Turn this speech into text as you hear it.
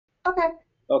Okay.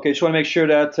 Okay, just want to make sure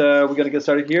that we're going to get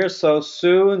started here. So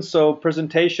soon, so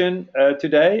presentation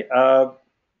today.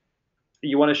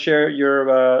 You want to share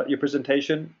your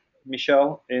presentation,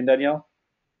 Michelle and Danielle?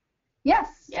 Yes,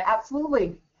 Yes.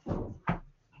 absolutely.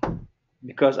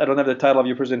 Because I don't have the title of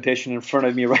your presentation in front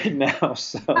of me right now,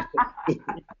 so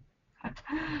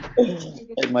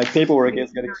and my paperwork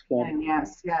is getting spent.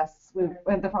 Yes, yes, we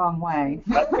went the wrong way.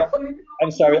 I've got,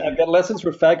 I'm sorry, I've got lessons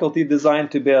for faculty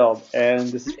designed to build, and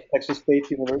this is Texas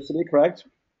State University, correct?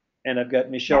 And I've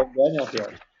got Michelle Yeah. and Daniel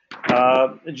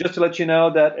here. Just to let you know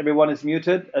that everyone is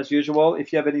muted as usual.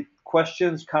 If you have any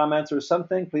questions, comments, or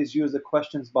something, please use the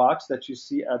questions box that you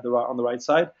see at on the right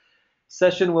side.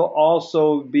 Session will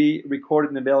also be recorded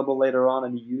and available later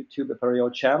on the YouTube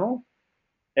Apereo channel.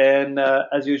 And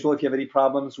as usual, if you have any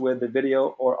problems with the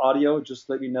video or audio, just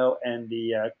let me know in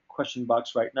the question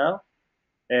box right now.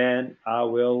 And I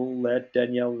will let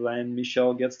Danielle and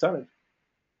Michelle get started.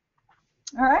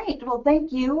 All right. Well,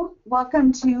 thank you.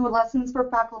 Welcome to Lessons for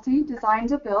Faculty Designed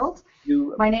to Build.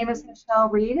 You, My name is Michelle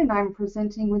Reed, and I'm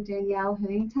presenting with Danielle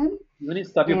Hennington, you need to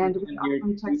stop your and we presentation are here.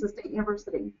 from Texas State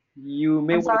University. You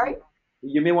may I'm want sorry?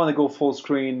 you may want to go full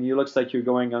screen. You looks like you're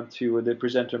going onto the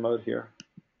presenter mode here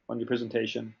on your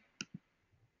presentation.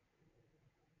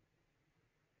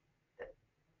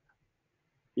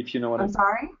 If you know what I I'm mean.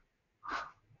 sorry?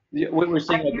 We're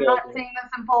seeing like You're not seeing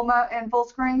this in full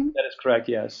screen? that is correct.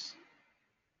 Yes.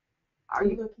 Are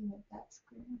you looking at that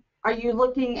screen? Are you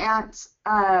looking at,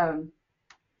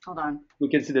 hold on. We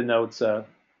can see the notes. There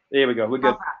we go. We're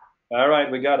good. How's that? All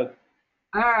right, we got it.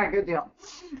 All right, good deal.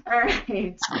 All right.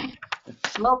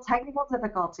 A little technical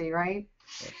difficulty, right?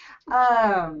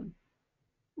 Um,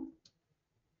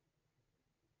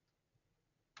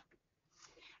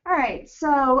 all right,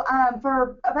 so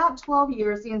for about 12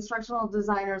 years, the instructional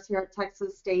designers here at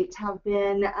Texas State have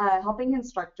been helping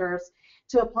instructors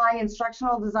to apply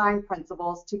instructional design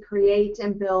principles to create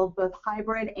and build both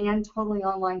hybrid and totally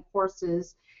online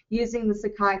courses using the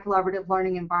Sakai collaborative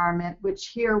learning environment, which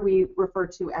here we refer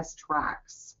to as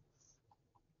tracks.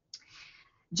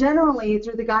 Generally,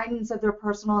 through the guidance of their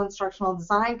personal instructional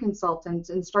design consultants,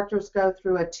 instructors go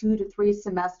through a 2 to 3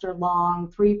 semester long,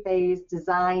 3-phase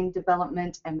design,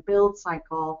 development, and build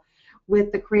cycle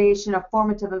with the creation of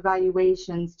formative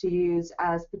evaluations to use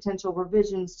as potential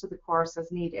revisions to the course as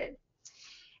needed.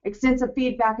 Extensive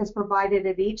feedback is provided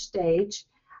at each stage.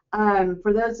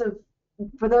 For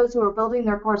those who are building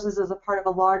their courses as a part of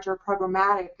a larger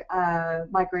programmatic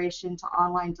migration to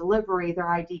online delivery, their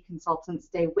ID consultants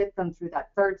stay with them through that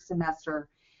third semester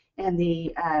and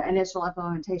the initial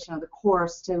implementation of the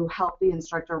course to help the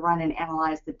instructor run and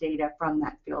analyze the data from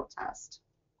that field test.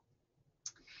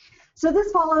 So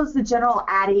this follows the general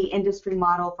ADDIE industry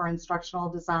model for instructional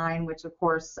design, which of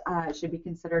course should be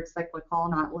considered cyclical,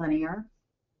 not linear.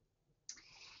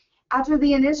 After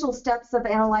the initial steps of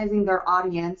analyzing their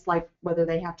audience, like whether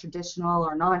they have traditional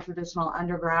or non-traditional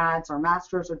undergrads or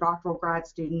master's or doctoral grad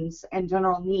students, and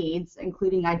general needs,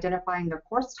 including identifying their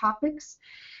course topics,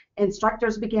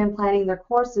 instructors began planning their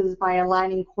courses by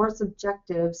aligning course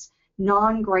objectives,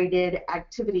 non-graded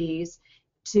activities,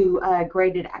 to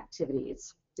graded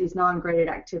activities. These non-graded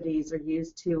activities are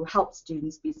used to help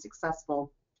students be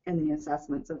successful in the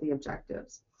assessments of the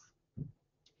objectives.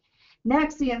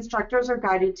 Next, the instructors are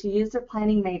guided to use their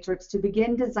planning matrix to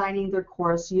begin designing their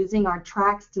course using our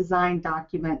tracks design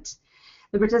document.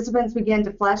 The participants begin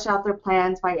to flesh out their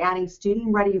plans by adding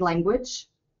student-ready language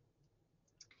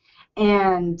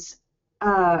and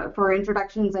for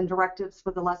introductions and directives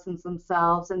for the lessons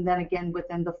themselves, and then again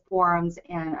within the forums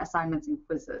and assignments and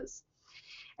quizzes.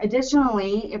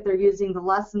 Additionally, if they're using the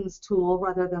lessons tool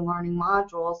rather than learning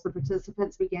modules, the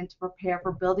participants begin to prepare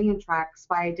for building in tracks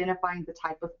by identifying the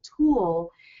type of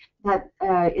tool that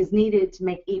is needed to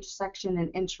make each section an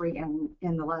entry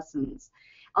in the lessons.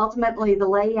 Ultimately, the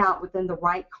layout within the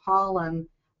right column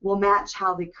will match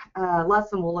how the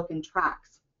lesson will look in tracks.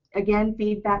 Again,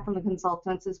 feedback from the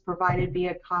consultants is provided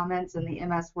via comments in the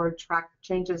MS Word track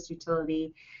changes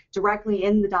utility directly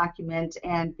in the document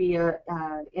and via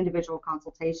individual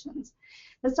consultations.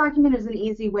 This document is an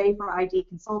easy way for ID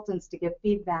consultants to give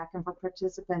feedback and for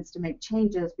participants to make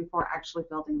changes before actually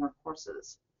building their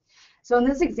courses. So in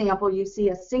this example, you see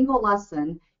a single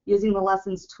lesson using the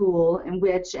lessons tool in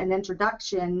which an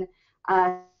introduction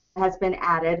has been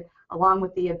added along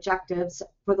with the objectives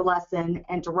for the lesson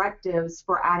and directives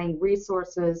for adding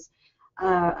resources,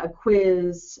 a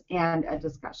quiz, and a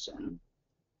discussion.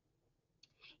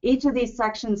 Each of these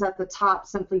sections at the top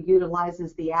simply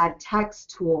utilizes the Add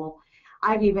Text tool.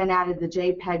 I've even added the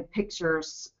JPEG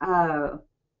pictures,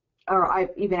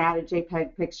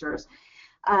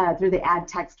 through the add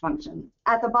text function.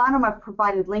 At the bottom, I've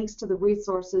provided links to the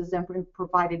resources and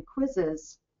provided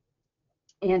quizzes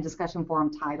and discussion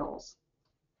forum titles.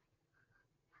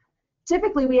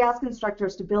 Typically, we ask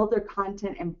instructors to build their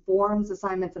content in forums,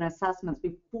 assignments, and assessments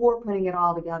before putting it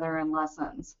all together in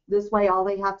lessons. This way, all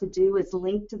they have to do is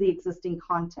link to the existing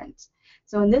content.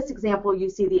 So in this example, you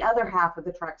see the other half of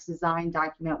the tracks design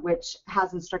document, which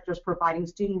has instructors providing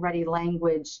student-ready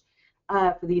language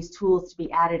for these tools to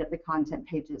be added at the content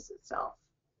pages itself.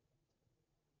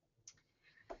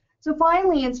 So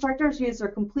finally, instructors use their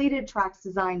completed tracks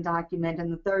design document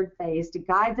in the third phase to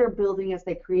guide their building as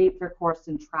they create their course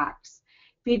and tracks.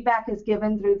 Feedback is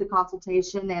given through the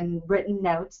consultation and written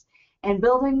notes, and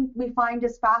building, we find,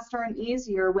 is faster and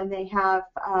easier when they have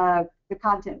the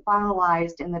content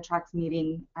finalized in the tracks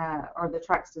meeting or the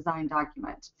tracks design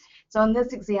document. So in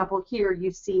this example here,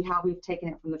 you see how we've taken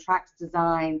it from the tracks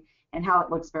design and how it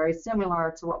looks very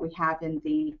similar to what we have in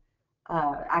the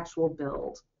actual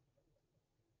build.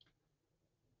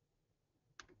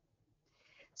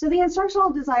 So the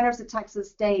instructional designers at Texas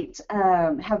State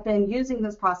have been using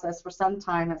this process for some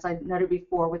time, as I noted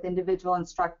before, with individual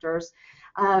instructors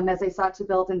as they sought to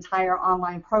build entire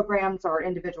online programs or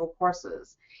individual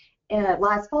courses.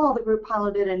 Last fall, the group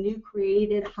piloted a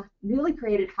newly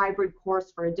created hybrid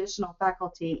course for additional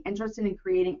faculty interested in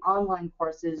creating online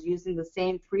courses using the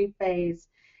same three-phase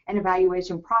and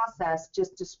evaluation process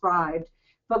just described,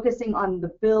 focusing on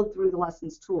the build through the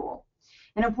lessons tool.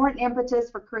 An important impetus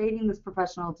for creating this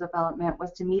professional development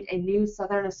was to meet a new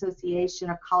Southern Association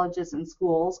of Colleges and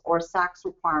Schools, or SACS,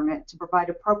 requirement to provide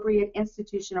appropriate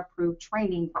institution-approved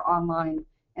training for online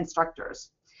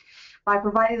instructors. By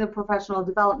providing the professional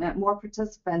development, more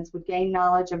participants would gain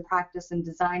knowledge and practice in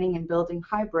designing and building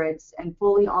hybrids and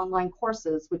fully online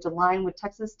courses which align with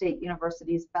Texas State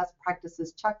University's best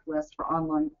practices checklist for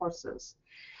online courses.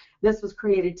 This was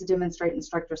created to demonstrate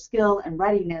instructor skill and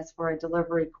readiness for a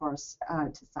delivery course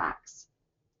to SACS.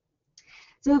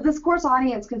 So this course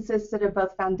audience consisted of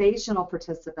both foundational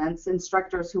participants,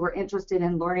 instructors who were interested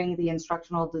in learning the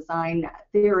instructional design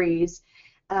theories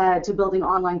to building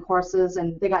online courses,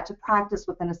 and they got to practice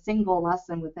within a single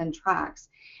lesson within tracks.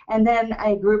 And then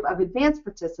a group of advanced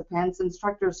participants,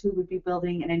 instructors who would be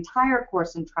building an entire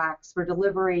course in tracks for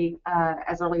delivery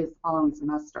as early as the following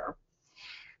semester.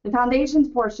 The foundations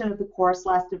portion of the course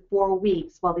lasted 4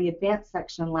 weeks, while the advanced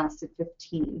section lasted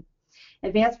 15.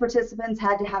 Advanced participants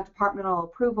had to have departmental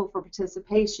approval for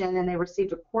participation, and they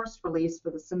received a course release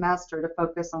for the semester to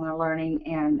focus on their learning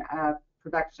and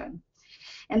production.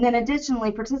 And then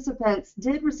additionally, participants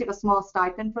did receive a small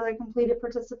stipend for their completed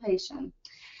participation.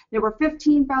 There were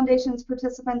 15 foundations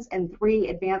participants and 3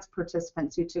 advanced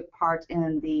participants who took part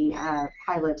in the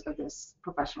pilot of this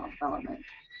professional development.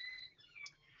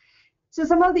 So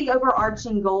some of the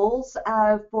overarching goals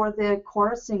for the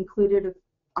course included,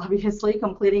 obviously,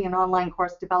 completing an online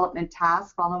course development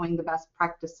task following the best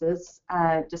practices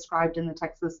described in the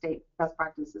Texas State Best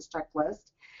Practices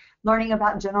Checklist, learning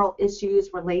about general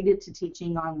issues related to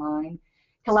teaching online,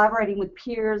 collaborating with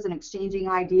peers and exchanging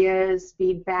ideas,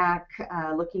 feedback,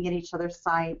 looking at each other's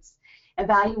sites,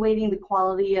 evaluating the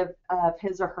quality of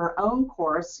his or her own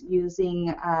course using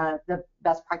the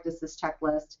best practices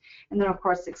checklist, and then of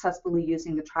course successfully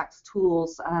using the tracks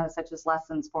tools such as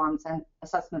lessons, forums, and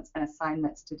assessments and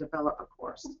assignments to develop a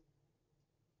course.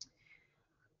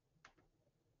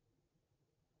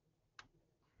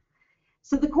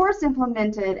 So the course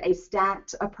implemented a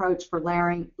stacked approach for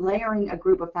layering a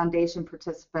group of foundation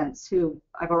participants who,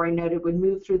 I've already noted, would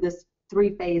move through this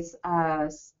 3-phase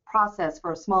process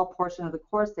for a small portion of the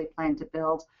course they planned to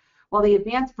build, while the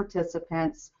advanced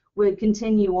participants would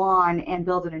continue on and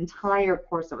build an entire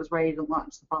course that was ready to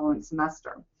launch the following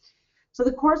semester. So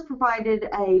the course provided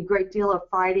a great deal of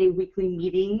Friday weekly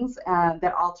meetings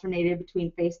that alternated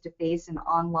between face-to-face and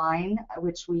online,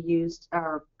 which we used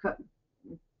or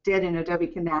did in Adobe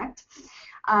Connect,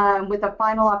 with a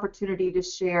final opportunity to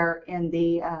share in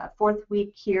the 4th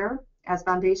week here. As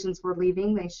foundations were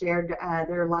leaving, they shared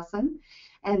their lesson.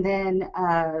 And then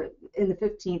in the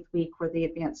 15th week, where the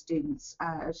advanced students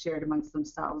shared amongst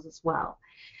themselves as well.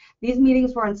 These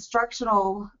meetings were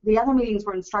instructional. The other meetings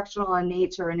were instructional in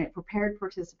nature, and it prepared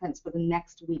participants for the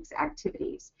next week's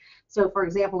activities. So, for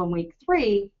example, in week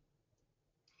 3,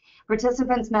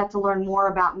 participants met to learn more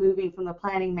about moving from the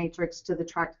planning matrix to the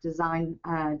tracks design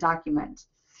document.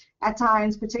 At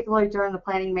times, particularly during the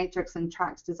planning matrix and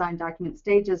tracks design document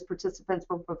stages, participants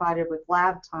were provided with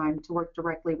lab time to work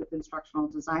directly with instructional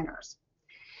designers.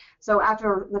 So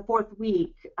after the 4th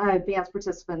week, advanced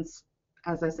participants,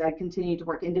 as I said, continued to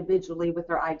work individually with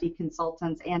their ID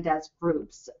consultants and as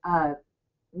groups,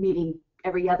 meeting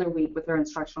every other week with their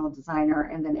instructional designer,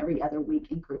 and then every other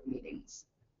week in group meetings.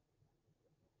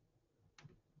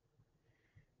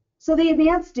 So the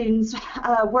advanced students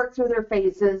work through their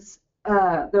phases,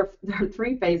 their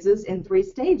 3 phases in 3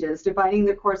 stages, dividing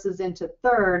the courses into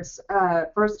thirds,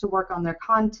 first to work on their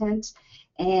content,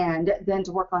 and then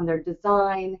to work on their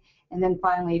design, and then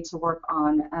finally to work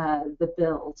on the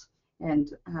build.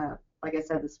 And like I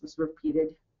said, this was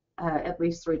repeated at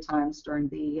least 3 times during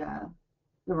the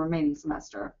remaining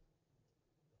semester.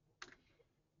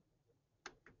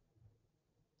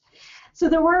 So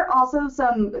there were also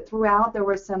there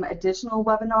were some additional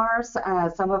webinars,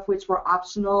 some of which were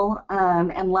optional,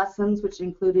 and lessons which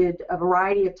included a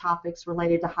variety of topics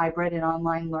related to hybrid and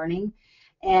online learning.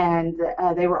 And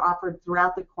they were offered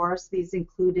throughout the course. These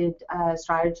included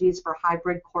strategies for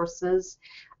hybrid courses,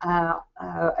 a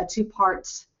 2-part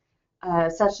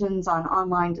sessions on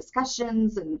online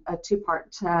discussions, and a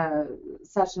 2-part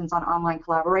sessions on online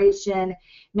collaboration,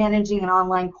 managing an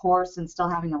online course and still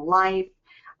having a life,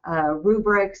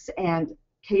 rubrics, and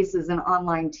cases in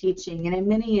online teaching. And in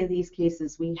many of these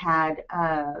cases, we had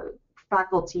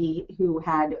faculty who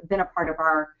had been a part of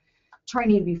our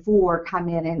training before come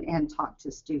in and talk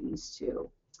to students too.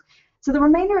 So the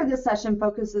remainder of this session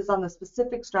focuses on the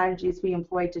specific strategies we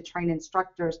employed to train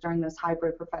instructors during this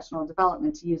hybrid professional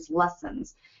development to use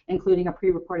lessons, including a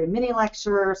pre-recorded mini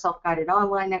lecture, self-guided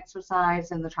online exercise,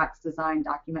 and the tracks design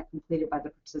document completed by the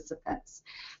participants.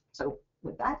 So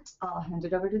with that, I'll hand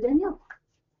it over to Danielle.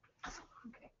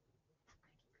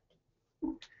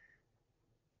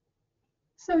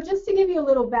 So just to give you a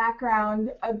little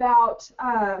background about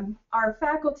our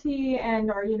faculty and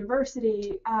our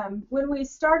university, when we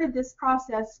started this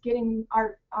process, getting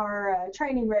our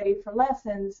training ready for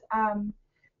lessons,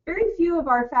 very few of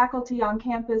our faculty on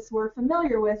campus were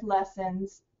familiar with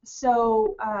lessons.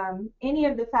 So any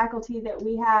of the faculty that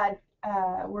we had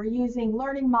were using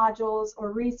learning modules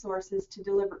or resources to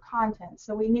deliver content.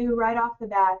 So we knew right off the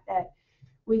bat that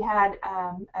we had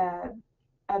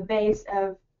a base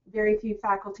of very few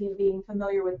faculty being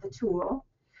familiar with the tool.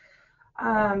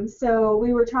 So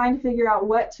we were trying to figure out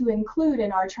what to include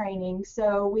in our training.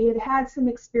 So we had had some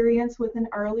experience with an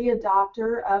early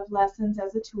adopter of lessons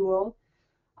as a tool.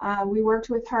 We worked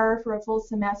with her for a full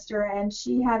semester, and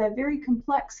she had a very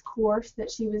complex course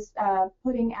that she was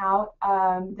putting out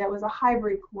that was a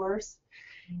hybrid course.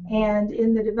 And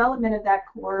in the development of that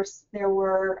course,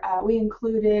 we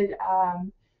included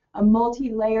a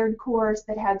multi-layered course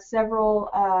that had several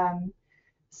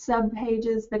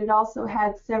sub-pages, but it also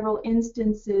had several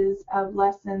instances of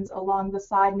lessons along the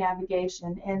side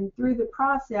navigation. And through the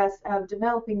process of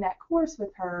developing that course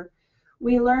with her,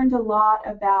 we learned a lot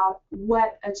about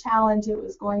what a challenge it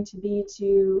was going to be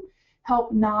to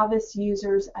help novice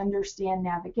users understand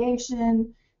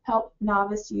navigation, help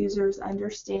novice users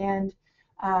understand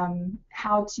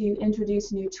how to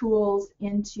introduce new tools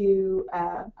into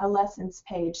a lessons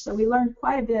page. So we learned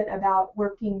quite a bit about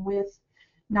working with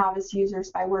novice users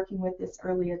by working with this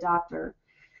early adopter.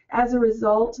 As a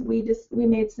result, we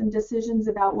made some decisions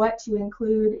about what to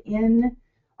include in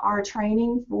our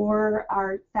training for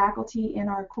our faculty in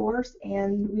our course,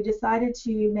 and we decided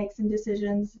to make some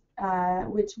decisions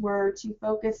which were to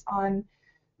focus on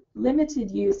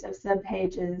limited use of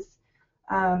subpages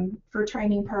for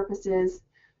training purposes,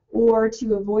 or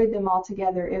to avoid them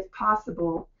altogether if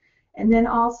possible, and then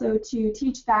also to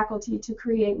teach faculty to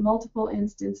create multiple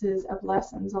instances of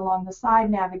lessons along the side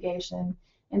navigation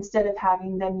instead of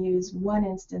having them use one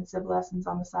instance of lessons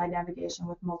on the side navigation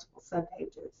with multiple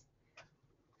subpages.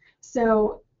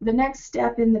 So the next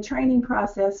step in the training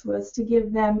process was to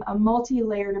give them a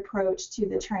multi-layered approach to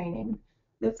the training.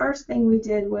 The first thing we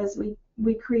did was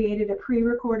we created a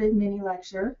pre-recorded mini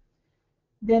lecture.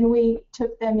 Then we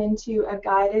took them into a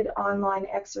guided online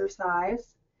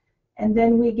exercise, and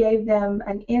then we gave them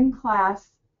an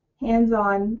in-class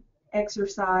hands-on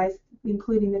exercise,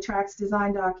 including the tracks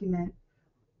design document.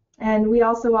 And we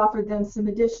also offered them some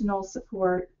additional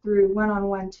support through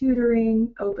one-on-one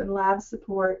tutoring, open lab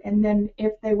support, and then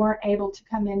if they weren't able to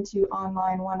come into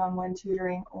online one-on-one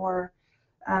tutoring or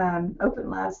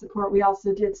open lab support, we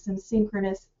also did some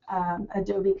synchronous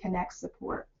Adobe Connect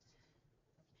support.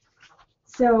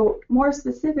 So more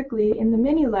specifically, in the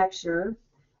mini lecture,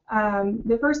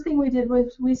 the first thing we did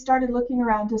was we started looking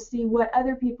around to see what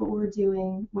other people were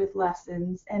doing with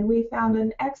lessons, and we found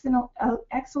an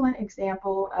excellent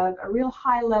example of a real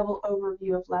high-level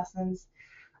overview of lessons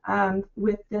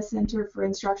with the Center for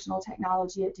Instructional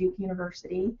Technology at Duke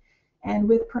University. And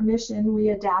with permission,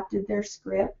 we adapted their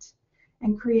script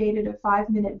and created a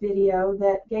 5-minute video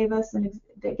that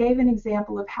gave an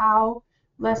example of how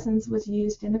lessons was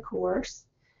used in the course.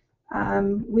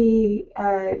 We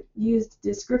used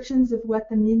descriptions of what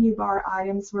the menu bar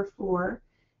items were for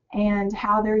and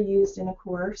how they're used in a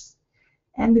course.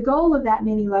 And the goal of that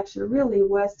mini lecture really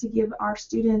was to give our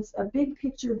students a big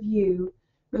picture view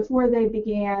before they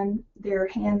began their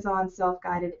hands-on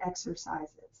self-guided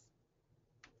exercises.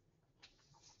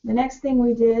 The next thing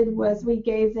we did was we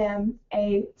gave them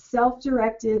a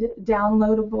self-directed,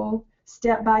 downloadable,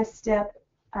 step-by-step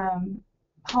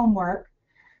homework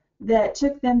that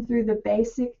took them through the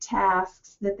basic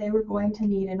tasks that they were going to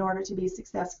need in order to be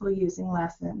successful using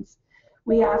lessons.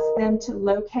 We asked them to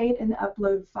locate and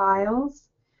upload files.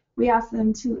 We asked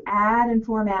them to add and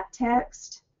format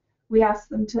text. We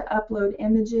asked them to upload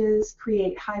images,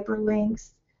 create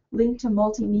hyperlinks, link to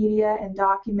multimedia and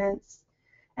documents.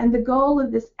 And the goal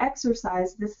of this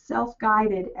exercise, this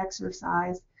self-guided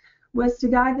exercise, was to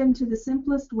guide them to the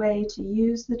simplest way to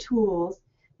use the tools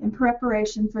in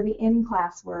preparation for the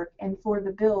in-class work and for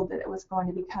the build that it was going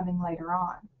to be coming later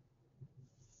on.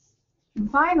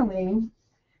 And finally,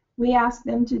 we asked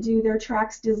them to do their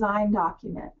tracks design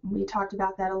document. We talked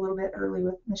about that a little bit early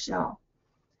with Michelle.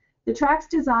 The tracks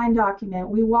design document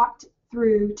we walked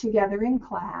through together in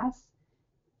class,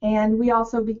 and we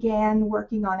also began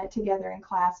working on it together in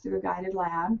class through a guided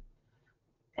lab.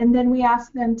 And then we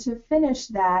asked them to finish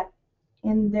that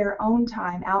in their own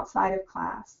time outside of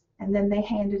class, and then they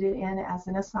handed it in as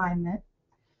an assignment.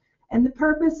 And the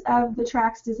purpose of the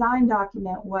tracks design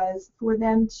document was for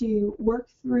them to work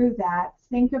through that,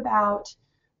 think about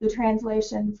the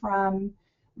translation from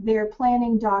their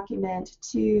planning document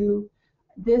to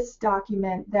this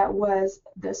document that was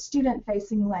the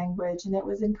student-facing language, and it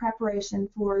was in preparation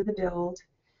for the build.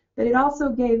 But it also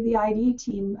gave the ID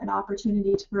team an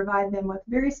opportunity to provide them with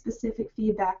very specific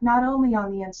feedback, not only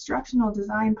on the instructional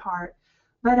design part,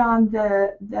 but on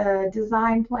the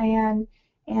design plan,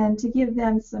 and to give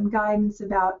them some guidance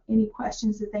about any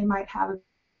questions that they might have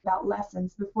about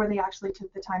lessons before they actually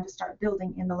took the time to start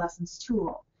building in the lessons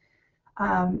tool.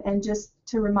 And just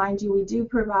to remind you, we do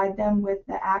provide them with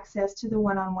the access to the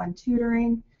one-on-one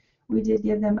tutoring. We did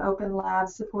give them open lab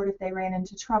support if they ran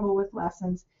into trouble with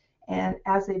lessons and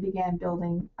as they began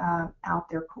building out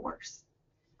their course.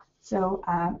 So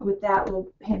with that, we'll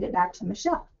hand it back to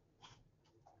Michelle.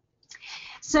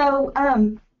 So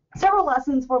several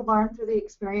lessons were learned through the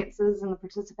experiences and the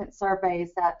participant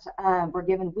surveys that were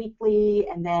given weekly,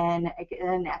 and then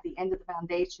again at the end of the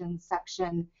foundation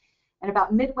section, and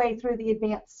about midway through the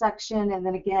advanced section, and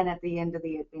then again at the end of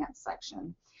the advanced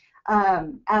section.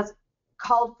 As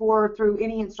called for through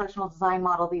any instructional design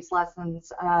model, these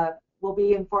lessons will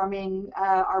be informing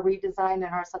our redesign and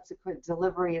our subsequent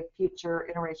delivery of future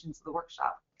iterations of the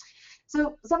workshop.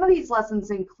 So some of these lessons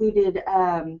included,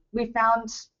 we found,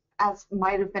 as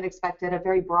might have been expected, a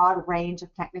very broad range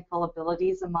of technical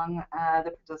abilities among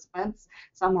the participants.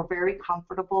 Some were very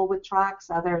comfortable with tracks,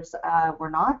 others were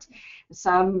not.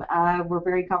 Some were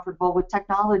very comfortable with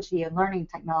technology and learning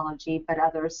technology, but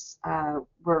others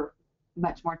were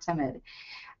much more timid.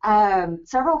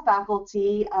 Several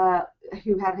faculty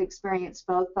who had experienced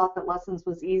both thought that lessons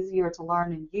was easier to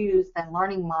learn and use than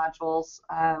learning modules,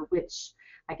 which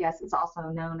I guess is also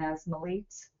known as MALIT.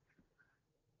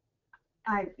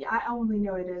 I only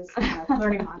know it as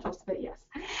learning modules, but yes.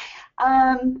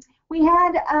 We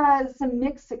had some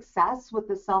mixed success with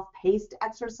the self-paced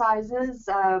exercises.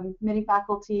 Many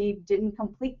faculty didn't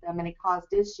complete them, and it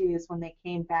caused issues when they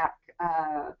came back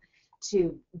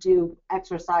to do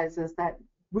exercises that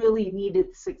really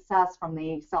needed success from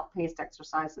the self-paced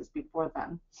exercises before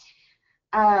them.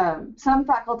 Some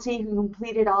faculty who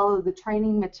completed all of the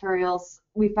training materials,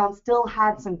 we found still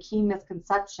had some key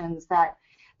misconceptions that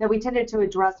we tended to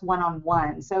address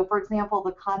one-on-one. So for example,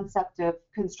 the concept of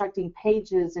constructing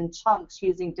pages in chunks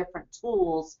using different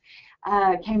tools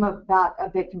came about a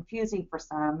bit confusing for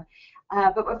some.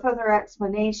 But with further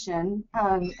explanation,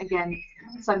 again,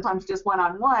 sometimes just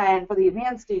one-on-one, for the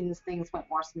advanced students, things went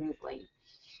more smoothly.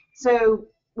 So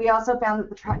we also found that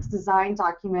the tracks design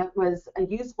document was a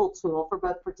useful tool for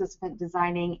both participant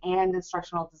designing and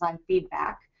instructional design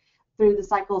feedback. Through the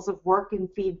cycles of work and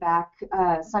feedback,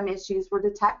 some issues were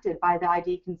detected by the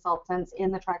ID consultants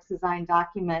in the tracks design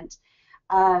document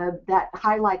that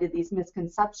highlighted these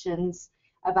misconceptions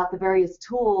about the various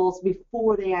tools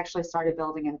before they actually started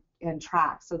building in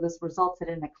tracks. So this resulted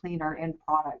in a cleaner end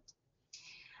product.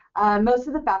 Most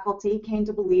of the faculty came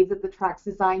to believe that the tracks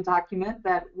design document,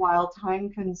 that while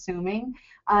time-consuming,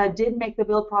 did make the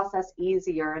build process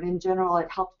easier, and in general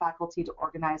it helped faculty to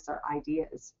organize their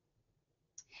ideas.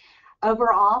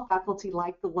 Overall, faculty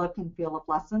liked the look and feel of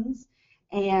lessons,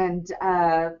 and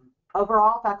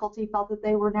overall, faculty felt that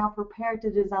they were now prepared to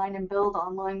design and build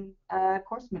online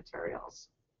course materials.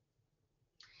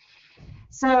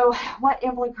 So what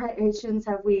implications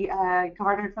have we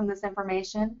garnered from this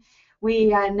information? We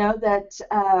know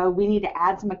that we need to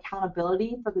add some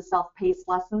accountability for the self-paced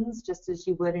lessons, just as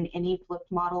you would in any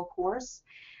flipped model course.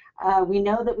 We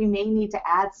know that we may need to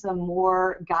add some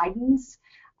more guidance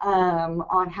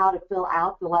on how to fill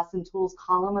out the lesson tools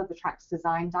column of the tracks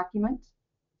design document.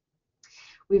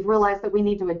 We've realized that we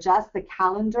need to adjust the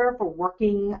calendar for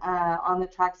working on the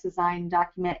tracks design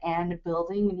document and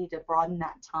building. We need to broaden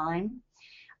that time.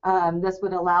 This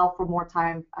would allow for more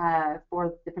time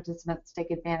for the participants to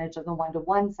take advantage of the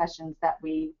one-to-one sessions that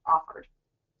we offered.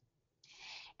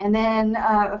 And then,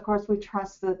 of course, we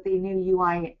trust that the new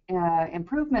UI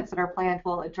improvements that are planned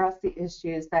will address the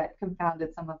issues that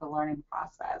confounded some of the learning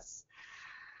process.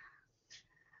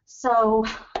 So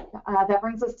that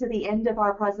brings us to the end of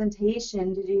our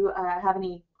presentation. Did you have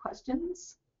any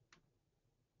questions?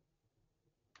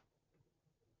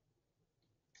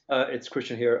 It's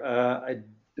Christian here. It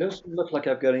doesn't look like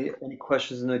I've got any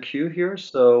questions in the queue here,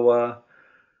 so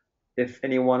if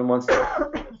anyone wants to,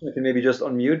 I can maybe just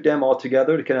unmute them all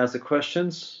together. They can ask the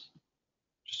questions.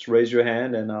 Just raise your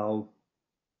hand and I'll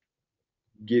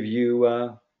give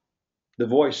you the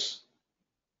voice.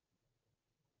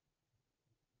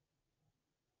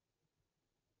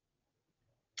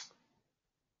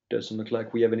 Doesn't look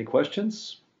like we have any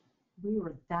questions. We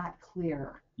were that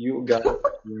clear. You got it.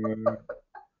 You're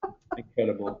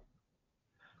incredible.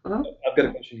 Huh? I've got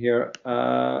a question here.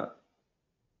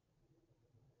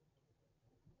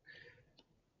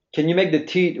 Can you make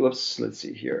the whoops, let's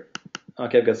see here.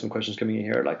 Okay, I've got some questions coming in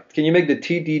here. Like, can you make the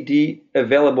TDD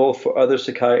available for other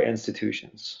Sakai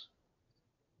institutions?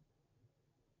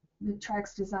 The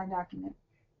tracks design document.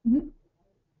 Mm-hmm.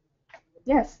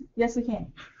 Yes, yes we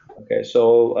can. Okay,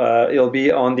 so it'll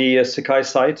be on the Sakai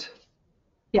site?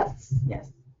 Yes.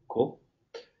 Yes. Cool.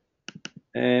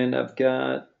 And I've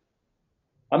got,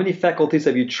 how many faculties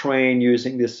have you trained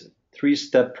using this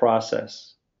 3-step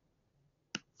process?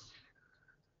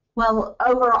 Well,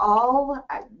 overall,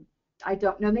 I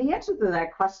don't know the answer to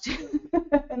that question.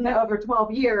 In the over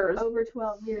 12 years. Over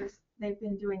 12 years, they've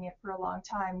been doing it for a long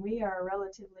time. We are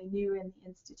relatively new in the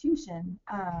institution.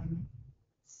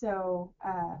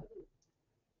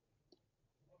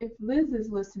 If Liz is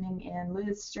listening in,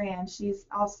 Liz Strand, she's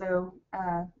also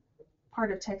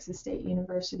part of Texas State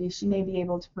University. She may be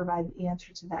able to provide the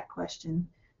answer to that question.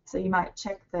 So you might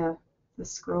check the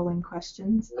scrolling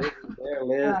questions. Liz, there,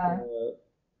 Liz,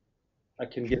 I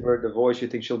can give her the voice. You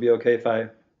think she'll be okay if I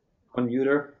unmute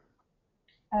her?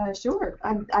 Sure.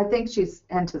 I think she's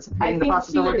anticipating the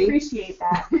possibility. I think she would appreciate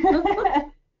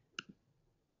that.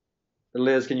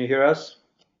 Liz, can you hear us?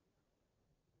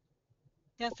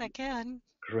 Yes, I can.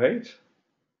 Great.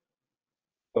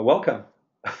 Well, welcome.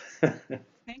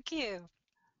 Thank you.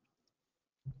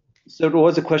 So what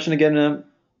was the question again?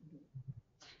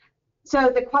 So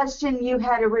the question you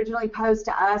had originally posed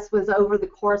to us was, over the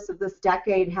course of this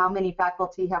decade, how many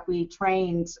faculty have we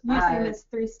trained? Using this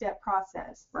 3-step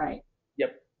process. Right.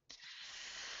 Yep.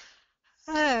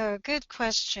 Oh, good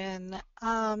question.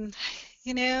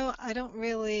 You know, I don't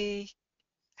really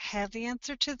have the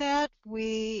answer to that.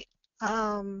 We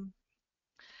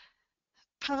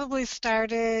probably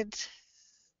started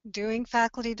doing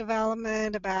faculty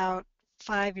development about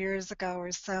 5 years ago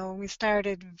or so. We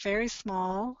started very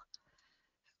small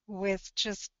with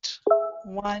just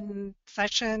 1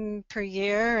 session per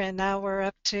year, and now we're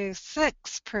up to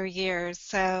 6 per year.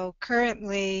 So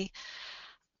currently,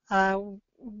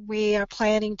 we are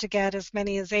planning to get as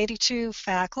many as 82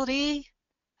 faculty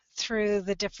through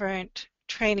the different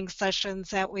training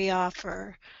sessions that we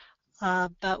offer.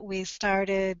 But we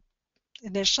started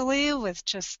initially with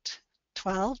just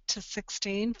 12 to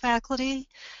 16 faculty.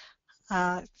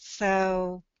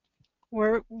 So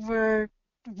we're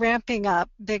ramping up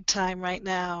big time right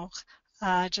now,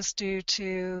 just due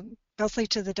to mostly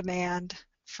to the demand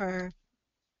for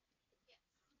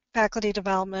faculty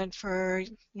development for,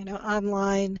 you know,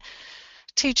 online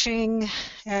teaching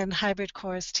and hybrid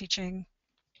course teaching.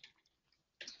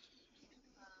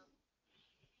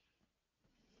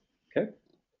 Okay.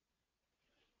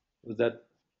 Was that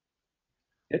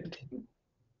it?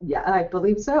 Yeah, I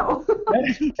believe so.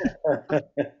 Let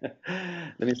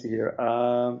me see here.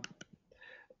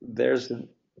 Just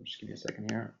give me a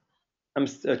second here. I'm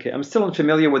still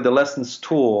unfamiliar with the lessons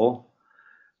tool.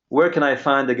 Where can I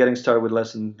find the Getting Started with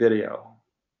Lesson video?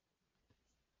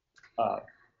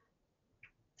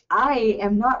 I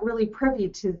am not really privy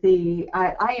to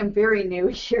I am very new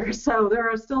here, so there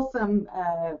are still some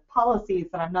policies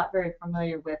that I'm not very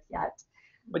familiar with yet.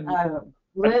 But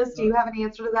Liz, do you have an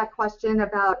answer to that question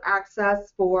about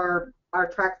access for our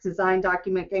tracks design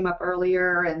document came up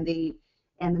earlier and the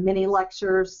mini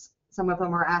lectures? Some of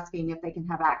them are asking if they can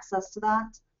have access to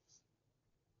that.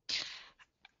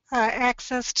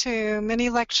 Access to mini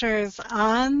lectures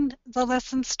on the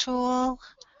lessons tool.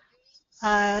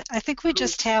 I think we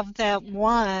just have that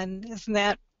one. Isn't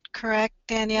that correct,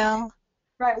 Danielle?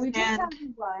 Right, we just And have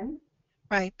one.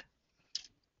 right.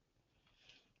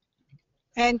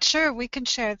 And sure, we can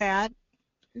share that.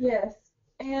 Yes,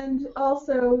 and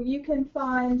also you can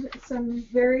find some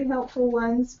very helpful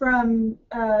ones from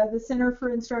the Center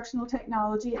for Instructional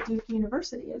Technology at Duke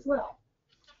University as well.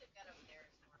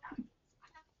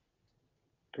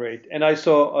 great. And I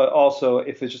saw also,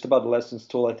 if it's just about the lessons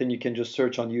tool, I think you can just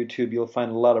search on YouTube. You'll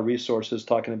find a lot of resources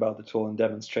talking about the tool and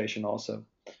demonstration also.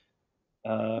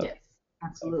 Yes,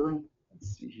 Absolutely.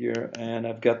 Let's see here, and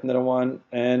I've got another one.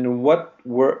 And what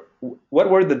were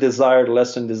the desired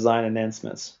lesson design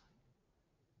enhancements?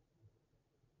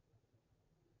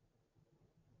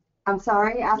 I'm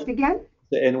sorry, ask again?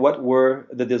 And what were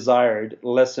the desired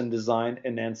lesson design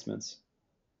enhancements?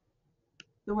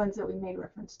 the ones that we made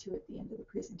reference to at the end of the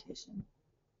presentation.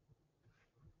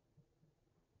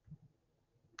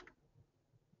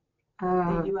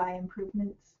 The UI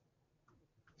improvements.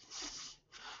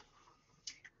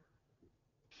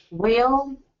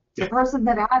 Well, the person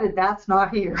that added that's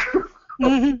not here.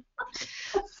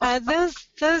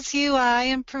 Those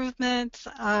UI improvements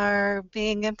are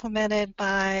being implemented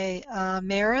by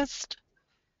Marist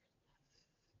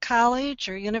College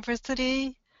or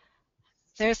University.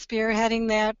 They're spearheading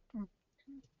that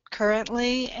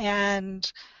currently,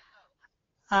 and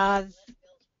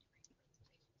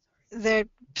they're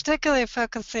particularly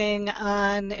focusing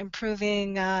on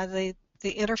improving the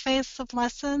interface of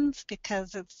lessons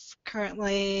because it's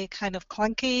currently kind of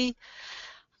clunky.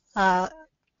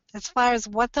 As far as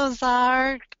what those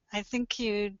are, I think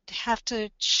you'd have to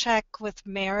check with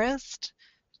Marist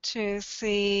to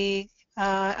see.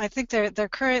 I think they're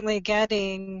currently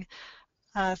getting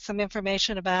some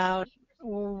information about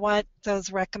what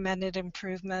those recommended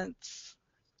improvements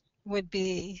would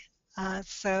be.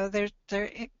 So they're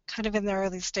kind of in the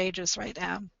early stages right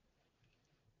now.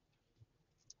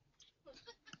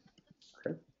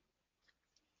 Okay.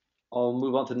 I'll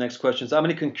move on to the next question. So how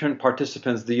many concurrent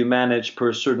participants do you manage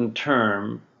per certain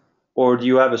term, or do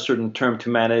you have a certain term to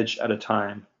manage at a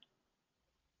time?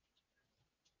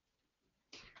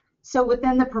 So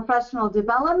within the professional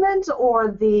development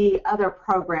or the other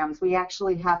programs, we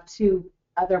actually have 2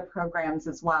 other programs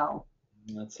as well.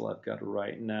 That's all I've got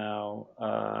right now.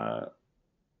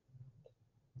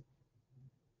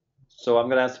 So I'm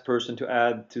going to ask the person to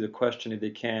add to the question if they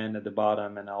can at the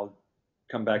bottom, and I'll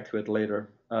come back to it later.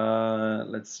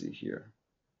 Let's see here.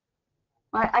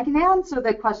 I can answer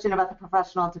the question about the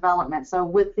professional development. So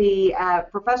with the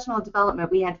professional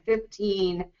development, we had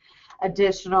 15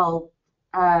 additional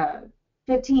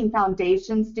 15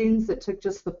 foundation students that took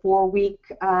just the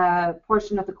 4-week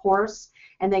portion of the course,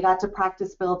 and they got to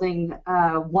practice building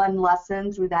 1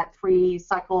 lesson through that 3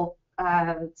 cycle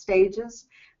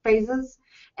phases.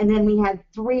 And then we had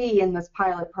 3 in this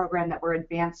pilot program that were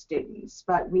advanced students,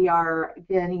 but we are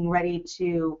getting ready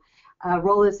to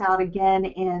roll this out again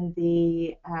in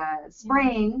the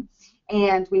spring,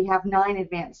 and we have 9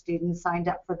 advanced students signed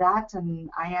up for that, and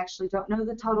I actually don't know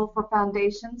the total for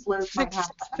foundations. Liz might have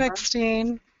that number.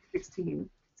 16. 16.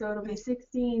 So it'll be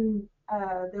 16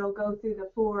 that'll go through the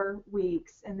 4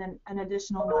 weeks, and then an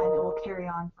additional 9 that will carry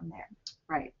on from there.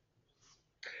 Right.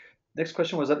 Next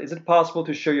question was that, is it possible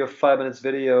to share your 5 minutes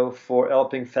video for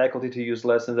helping faculty to use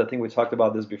lessons? I think we talked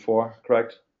about this before,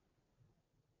 correct?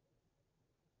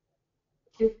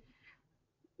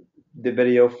 The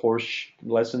video for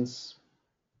lessons?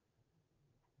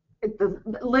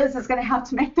 Liz is going to have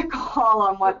to make the call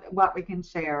on what we can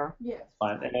share. Yes.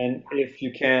 Fine. And if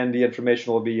you can, the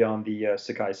information will be on the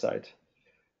Sakai site.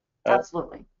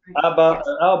 Absolutely. How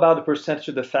about the percentage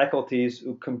of the faculties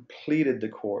who completed the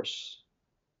course?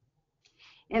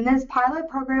 In this pilot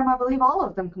program, I believe all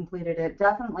of them completed it.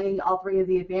 Definitely all 3 of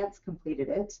the advanced completed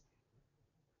it.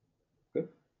 Good.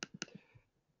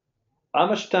 How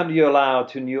much time do you allow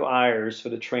to new hires for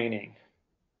the training?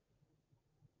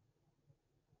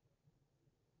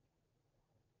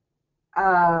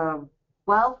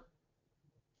 Well,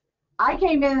 I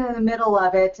came in the middle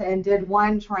of it and did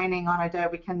 1 training on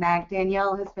Adobe Connect.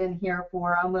 Danielle has been here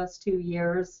for almost 2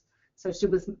 years, so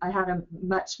I had a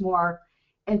much more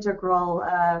integral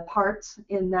part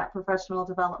in that professional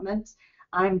development.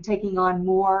 I'm taking on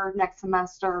more next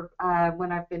semester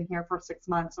when I've been here for 6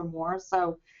 months or more,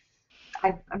 so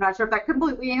I'm not sure if that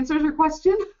completely answers your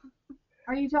question.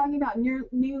 Are you talking about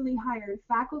newly hired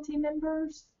faculty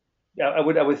members? Yeah, I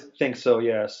would think so,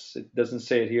 yes. It doesn't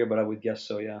say it here, but I would guess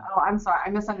so, yeah. Oh, I'm sorry, I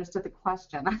misunderstood the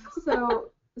question. So,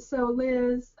 so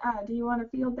Liz, do you want to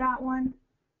field that one?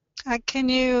 Can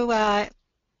you The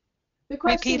repeat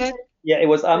question it? Yeah, it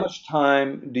was how is, much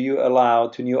time do you allow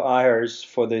to new hires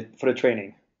for the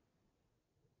training?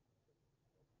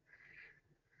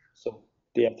 So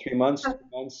they have 3 months, 2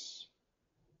 months.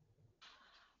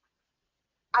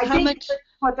 I How think much?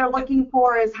 what they're looking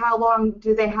for is how long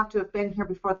do they have to have been here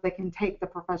before they can take the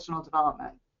professional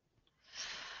development.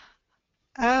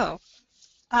 Oh,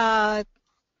 uh,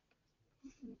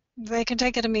 they can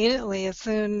take it immediately as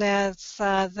soon as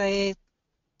they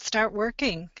start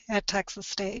working at Texas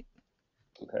State.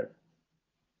 Okay.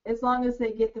 as long as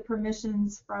they get the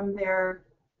permissions from their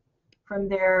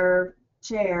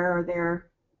chair or their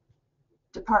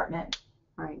department.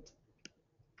 Right.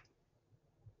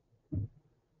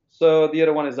 So the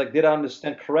other one is like, did I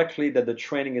understand correctly that the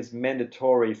training is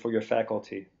mandatory for your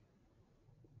faculty?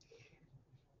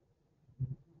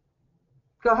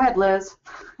 Go ahead, Liz.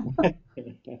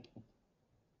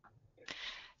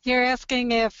 You're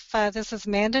asking if this is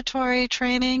mandatory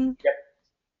training? Yep.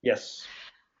 Yes.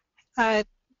 Uh,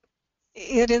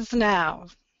 it is now.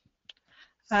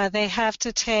 They have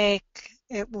to take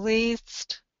at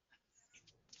least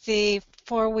the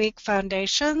 4-week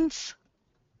foundations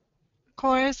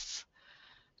course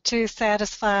to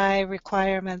satisfy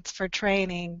requirements for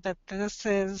training, but this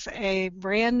is a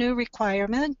brand new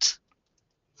requirement.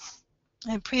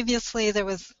 And previously there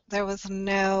was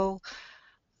no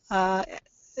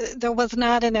there was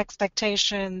not an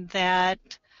expectation that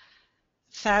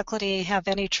faculty have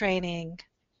any training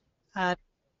uh,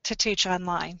 to teach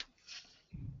online.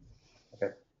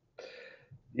 Okay.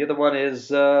 The other one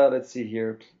is, let's see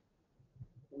here.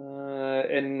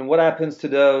 And what happens to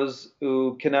those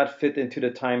who cannot fit into the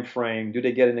time frame? Do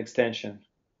they get an extension?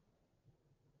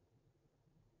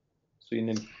 So you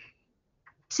need,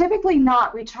 Typically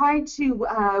not. We try to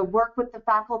work with the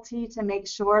faculty to make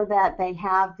sure that they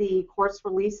have the course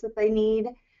release that they need,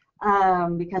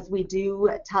 because we do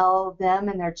tell them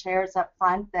and their chairs up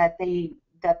front that the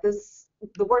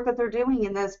work that they're doing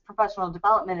in this professional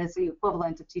development is the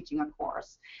equivalent of teaching a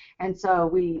course, and so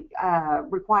we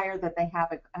require that they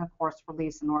have a course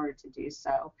release in order to do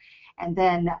so. And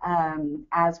then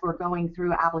as we're going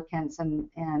through applicants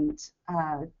and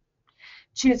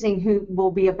choosing who will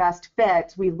be a best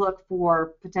fit, we look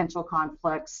for potential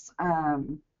conflicts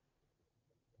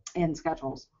in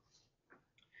schedules.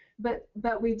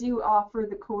 But we do offer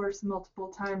the course multiple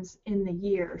times in the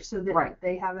year so that Right.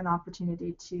 they have an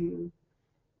opportunity to,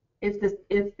 if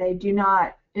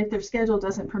their schedule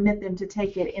doesn't permit them to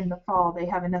take it in the fall, they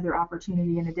have another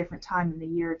opportunity in a different time in the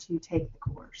year to take the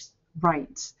course.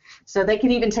 Right. So they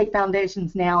can even take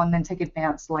foundations now and then take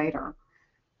advanced later.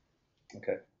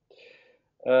 okay.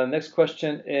 Next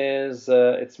question is,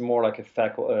 it's more like a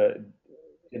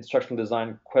instructional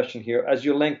design question here. As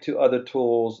you link to other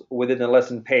tools within the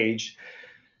lesson page,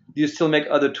 do you still make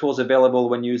other tools available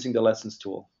when using the lessons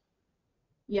tool?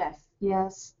 Yes.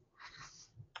 Yes.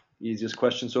 Easiest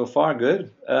question so far,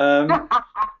 good.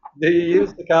 Do you use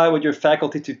Sakai with your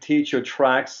faculty to teach your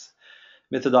tracks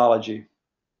methodology?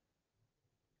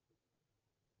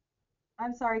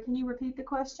 I'm sorry, can you repeat the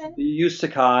question? Do you use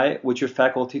Sakai with your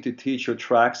faculty to teach your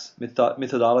tracks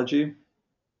methodology?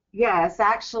 Yes,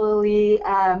 actually,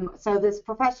 so this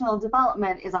professional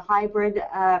development is a hybrid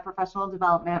professional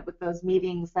development with those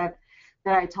meetings that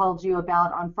I told you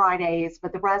about on Fridays,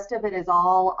 but the rest of it is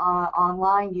all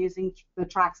online using the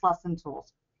Tracks lesson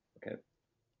tools. Okay.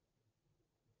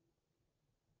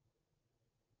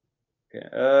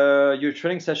 Okay. Your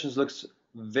training sessions looks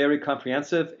very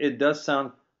comprehensive. It does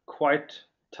sound quite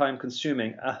time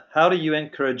consuming. How do you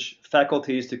encourage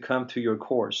faculties to come to your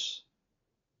course?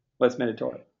 Well, it's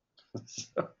mandatory.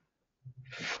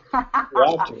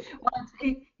 Well,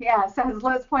 yes, as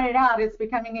Liz pointed out, it's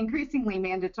becoming increasingly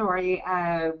mandatory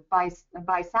by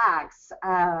SACs,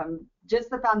 just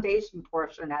the foundation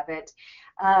portion of it.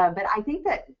 But I think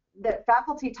that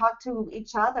faculty talk to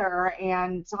each other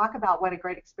and talk about what a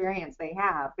great experience they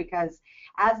have, because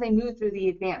as they move through the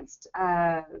advanced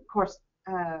course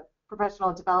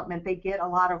professional development, they get a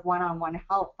lot of one-on-one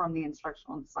help from the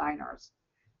instructional designers.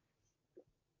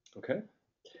 Okay.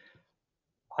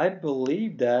 I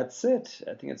believe that's it.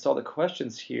 I think it's all the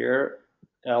questions here.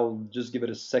 I'll just give it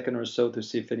a second or so to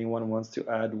see if anyone wants to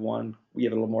add one. We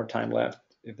have a little more time left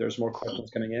if there's more questions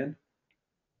coming in.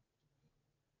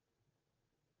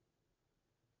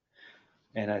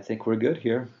 And I think we're good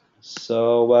here.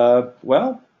 So,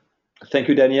 well, thank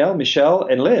you, Danielle, Michelle,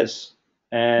 and Liz.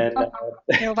 And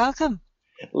You're welcome.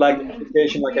 Like the Thank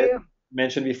application, like I you.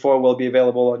 mentioned before, will be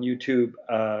available on YouTube,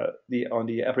 on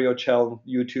the Apereo channel,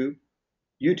 YouTube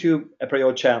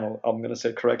Apereo channel. I'm gonna say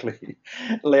it correctly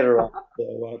later on.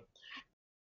 So